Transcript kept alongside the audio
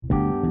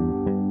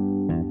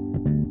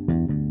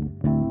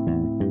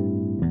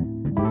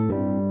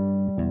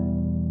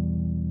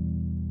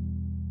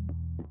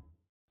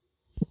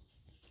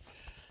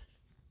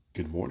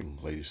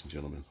ladies and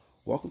gentlemen.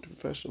 Welcome to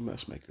Professional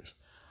Mess Makers.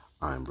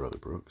 I'm Brother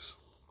Brooks.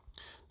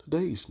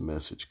 Today's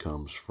message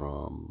comes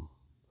from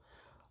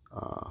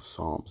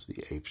Psalms,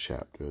 the 8th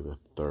chapter, the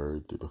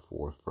 3rd through the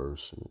 4th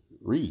verse, and it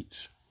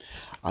reads,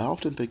 I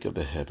often think of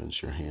the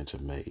heavens your hands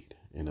have made,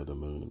 and of the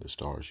moon and the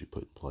stars you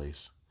put in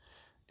place.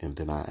 And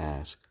then I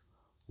ask,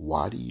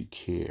 why do you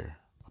care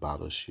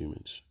about us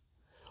humans?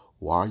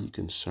 Why are you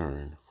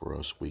concerned for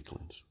us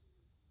weaklings?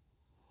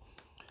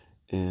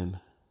 And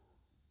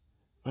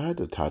if I had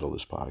to title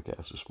this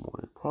podcast this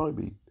morning, it'd probably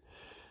be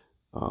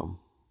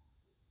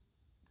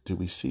do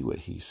we see what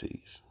he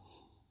sees?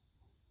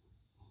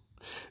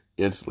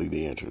 Instantly,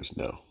 the answer is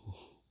no.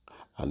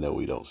 I know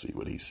we don't see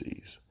what he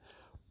sees.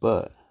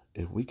 But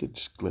if we could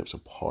just glimpse a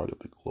part of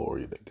the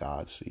glory that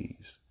God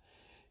sees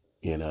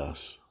in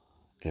us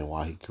and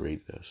why he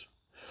created us,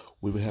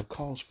 we would have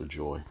cause for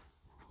joy.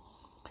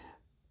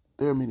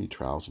 There are many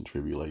trials and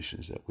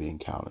tribulations that we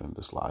encounter in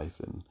this life.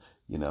 And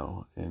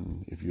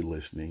if you're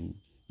listening,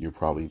 you're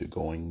probably either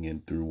going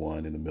in through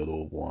one, in the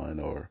middle of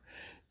one, or,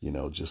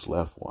 just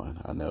left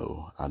one. I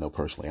know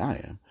personally I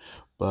am.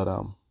 But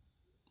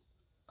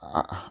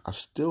I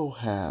still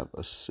have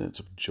a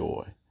sense of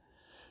joy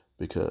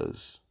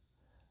because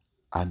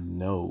I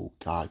know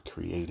God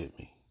created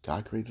me.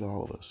 God created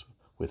all of us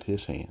with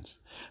his hands.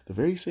 The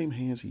very same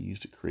hands he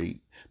used to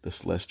create the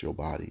celestial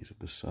bodies of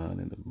the sun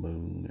and the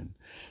moon and,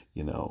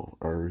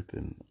 earth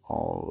and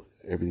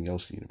everything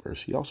else in the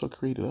universe. He also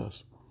created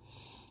us.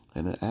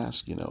 And I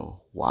ask,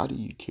 why do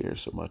you care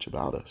so much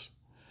about us?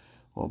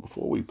 Well,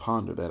 before we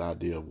ponder that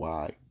idea of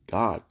why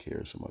God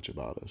cares so much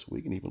about us,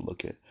 we can even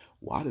look at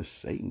why does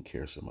Satan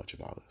care so much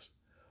about us?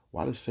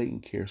 Why does Satan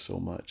care so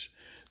much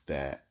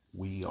that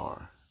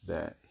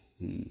that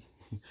he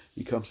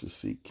comes to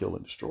seek, kill,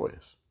 and destroy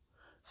us?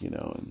 You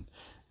know,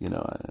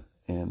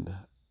 and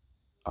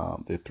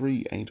there are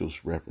three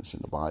angels referenced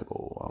in the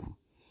Bible,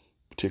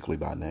 particularly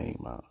by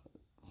name.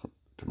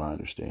 To my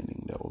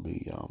understanding, that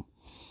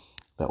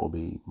will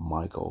be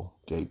Michael,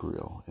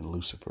 Gabriel, and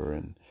Lucifer.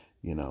 And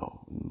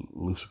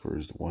Lucifer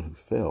is the one who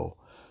fell.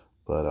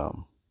 But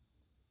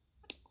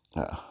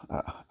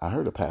I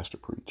heard a pastor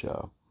preach.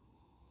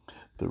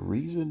 The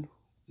reason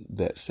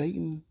that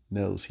Satan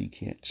knows he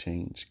can't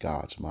change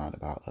God's mind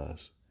about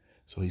us,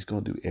 so he's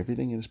going to do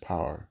everything in his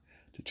power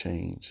to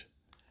change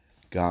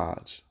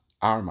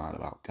our mind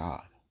about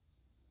God.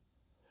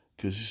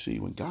 Because you see,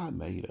 when God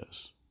made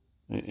us,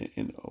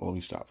 and let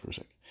me stop for a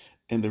second.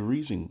 And the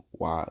reason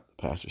why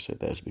the pastor said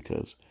that is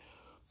because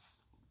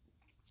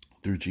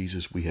through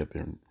Jesus we have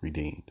been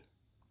redeemed.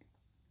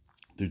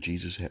 Through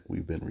Jesus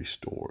we've been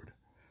restored.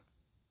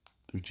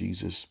 Through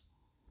Jesus,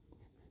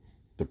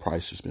 the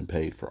price has been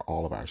paid for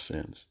all of our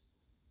sins.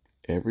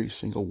 Every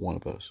single one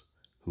of us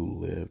who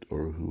lived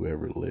or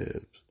whoever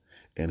lives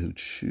and who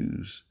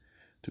choose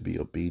to be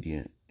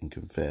obedient and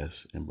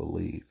confess and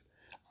believe,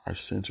 our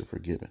sins are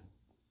forgiven.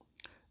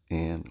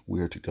 And we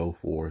are to go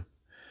forth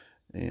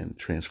and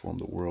transform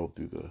the world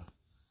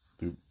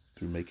through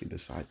making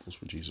disciples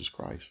for Jesus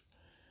Christ.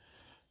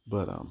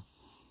 But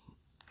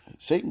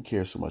Satan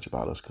cares so much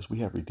about us because we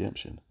have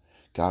redemption.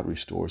 God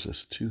restores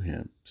us to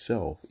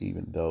himself,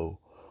 even though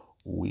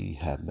we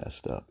have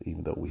messed up,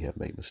 even though we have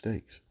made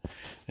mistakes.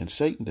 And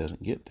Satan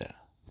doesn't get that.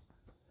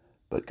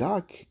 But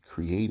God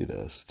created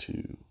us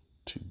to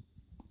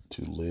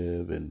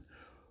live and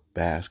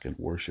bask and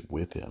worship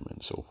with him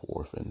and so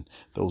forth. And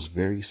those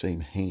very same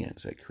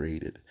hands that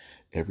created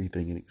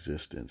everything in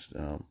existence,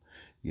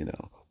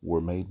 were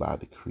made by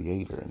the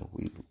creator. And if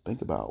we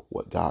think about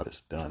what God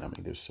has done, I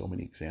mean, there's so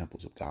many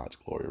examples of God's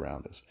glory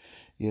around us.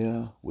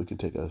 Yeah, we can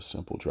take a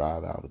simple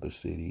drive out of the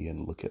city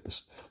and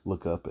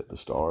look up at the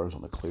stars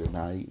on a clear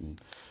night and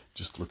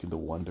just look in the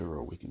wonder,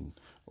 or we can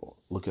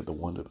look at the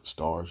wonder of the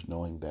stars,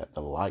 knowing that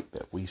the light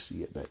that we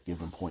see at that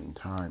given point in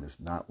time is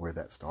not where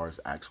that star is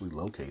actually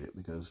located,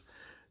 because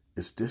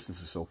its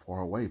distance is so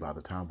far away. By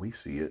the time we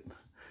see it,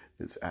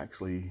 it's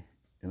actually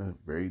in a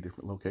very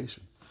different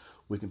location.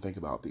 We can think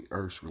about the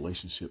Earth's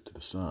relationship to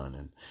the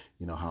sun,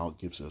 and how it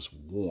gives us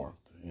warmth,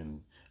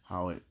 and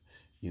how it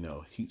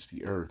heats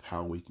the Earth,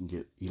 how we can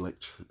get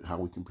how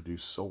we can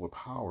produce solar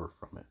power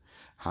from it,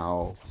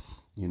 how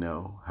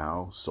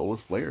solar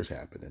flares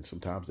happen, and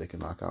sometimes they can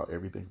knock out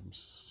everything from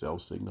cell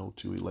signal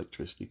to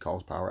electricity,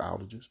 cause power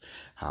outages,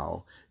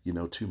 how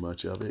too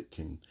much of it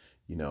can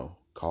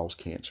cause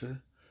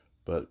cancer,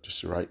 but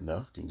just right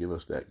enough can give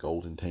us that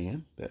golden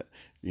tan that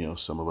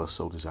some of us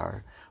so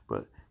desire.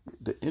 But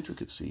the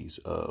intricacies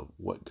of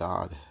what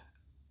God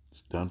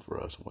has done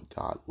for us and what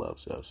God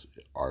loves us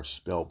are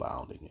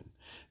spellbinding.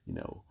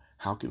 And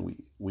how can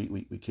we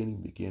can't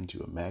even begin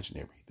to imagine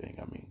everything.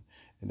 I mean,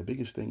 and the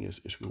biggest thing is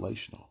it's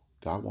relational.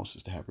 God wants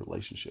us to have a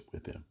relationship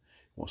with him.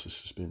 He wants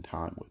us to spend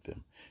time with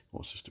him. He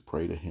wants us to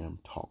pray to him,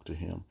 talk to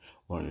him,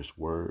 learn his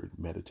word,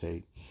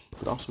 meditate,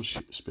 but also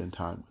spend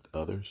time with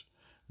others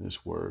in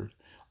his word.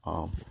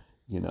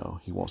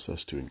 He wants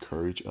us to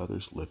encourage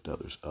others, lift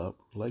others up,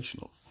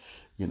 relational.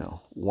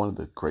 One of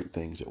the great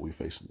things that we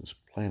face on this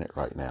planet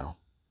right now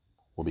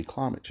will be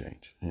climate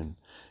change. And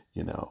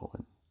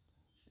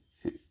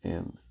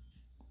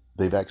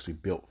they've actually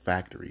built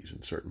factories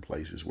in certain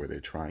places where they're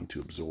trying to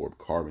absorb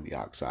carbon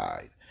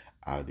dioxide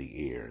out of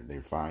the air. And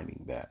they're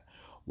finding that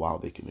while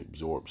they can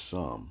absorb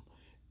some,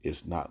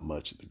 it's not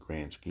much in the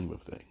grand scheme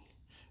of things.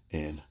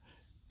 And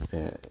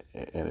and,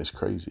 and it's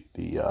crazy.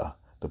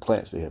 The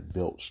plants they have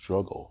built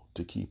struggle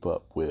to keep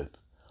up with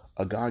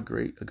a God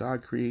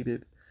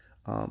created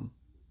um,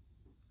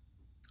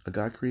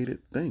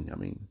 thing. I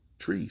mean,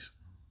 trees.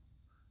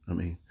 I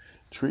mean,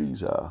 trees,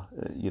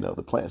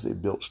 the plants they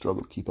built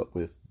struggle to keep up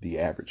with the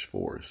average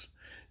forest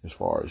as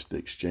far as the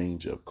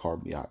exchange of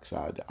carbon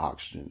dioxide to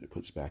oxygen it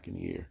puts back in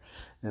the air.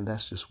 And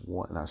that's just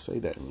one. And I say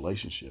that in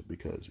relationship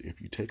because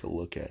if you take a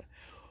look at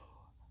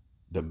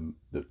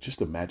just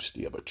the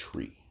majesty of a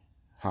tree,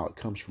 how it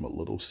comes from a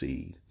little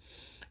seed,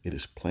 it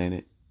is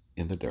planted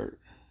in the dirt.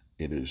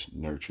 It is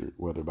nurtured,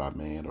 whether by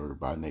man or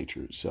by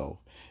nature itself.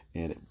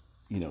 And,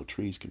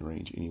 trees can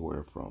range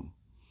anywhere from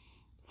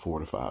 4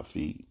 to 5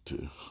 feet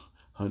to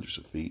hundreds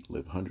of feet,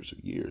 live hundreds of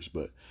years.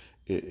 But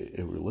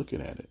if we're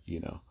looking at it,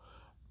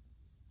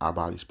 our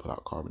bodies put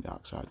out carbon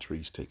dioxide,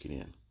 trees take it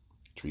in.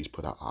 Trees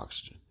put out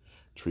oxygen.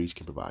 Trees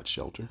can provide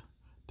shelter.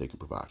 They can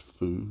provide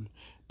food.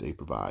 They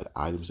provide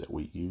items that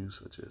we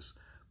use, such as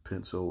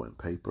pencil and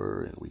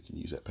paper, and we can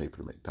use that paper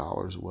to make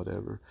dollars or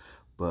whatever.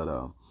 But,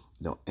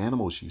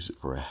 animals use it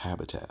for a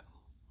habitat.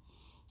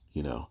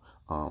 You know,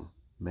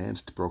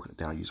 man's broken it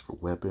down, used for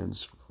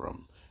weapons,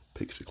 from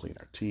picks to clean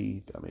our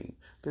teeth. I mean,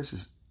 there's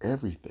just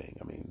everything.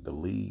 I mean, the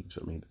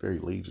very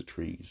leaves of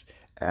trees.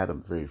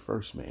 Adam, the very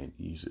first man,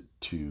 used it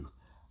to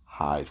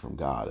hide from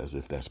God, as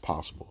if that's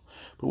possible.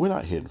 But we're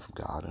not hidden from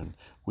God, and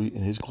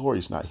His glory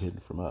is not hidden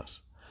from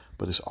us.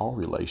 But it's all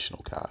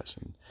relational, guys.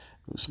 And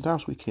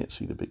sometimes we can't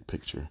see the big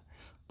picture,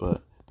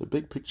 but the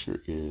big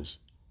picture is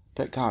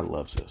that God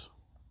loves us.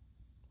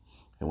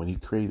 And when He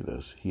created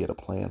us, He had a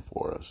plan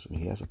for us, and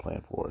He has a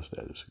plan for us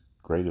that is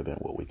greater than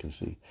what we can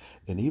see.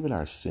 And even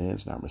our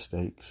sins and our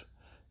mistakes,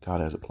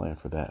 God has a plan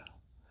for that.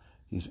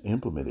 He's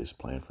implemented His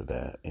plan for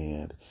that,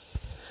 and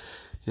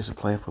He has a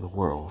plan for the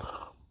world.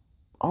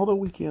 Although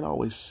we can't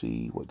always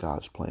see what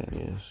God's plan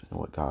is and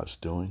what God's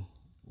doing,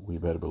 we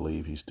better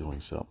believe He's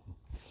doing something.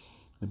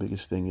 The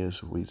biggest thing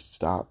is if we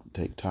stop,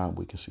 take time,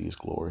 we can see His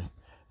glory,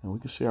 and we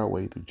can see our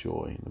way through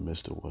joy in the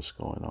midst of what's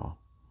going on.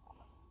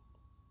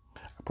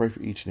 I pray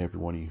for each and every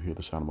one of you who hear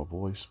the sound of my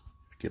voice.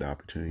 If you get an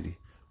opportunity,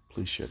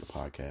 please share the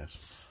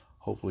podcast.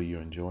 Hopefully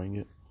you're enjoying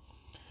it.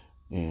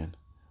 And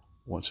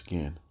once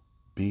again,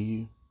 be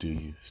you, do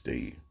you, stay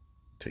you.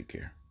 Take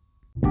care.